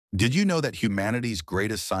Did you know that humanity's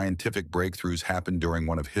greatest scientific breakthroughs happened during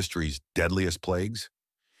one of history's deadliest plagues?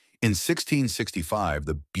 In 1665,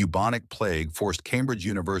 the bubonic plague forced Cambridge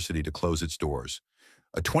University to close its doors.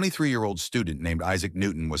 A 23-year-old student named Isaac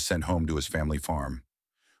Newton was sent home to his family farm.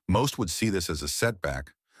 Most would see this as a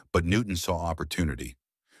setback, but Newton saw opportunity.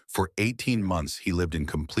 For 18 months, he lived in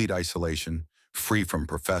complete isolation, free from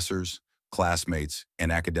professors, classmates,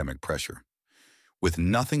 and academic pressure. With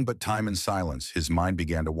nothing but time and silence, his mind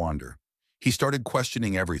began to wander. He started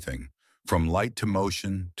questioning everything, from light to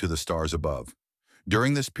motion to the stars above.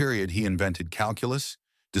 During this period, he invented calculus,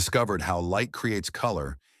 discovered how light creates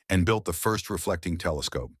color, and built the first reflecting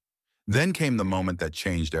telescope. Then came the moment that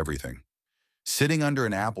changed everything. Sitting under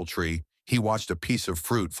an apple tree, he watched a piece of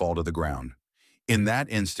fruit fall to the ground. In that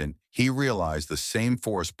instant, he realized the same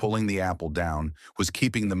force pulling the apple down was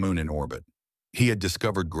keeping the moon in orbit. He had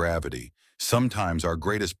discovered gravity. Sometimes our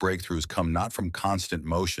greatest breakthroughs come not from constant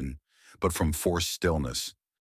motion, but from forced stillness.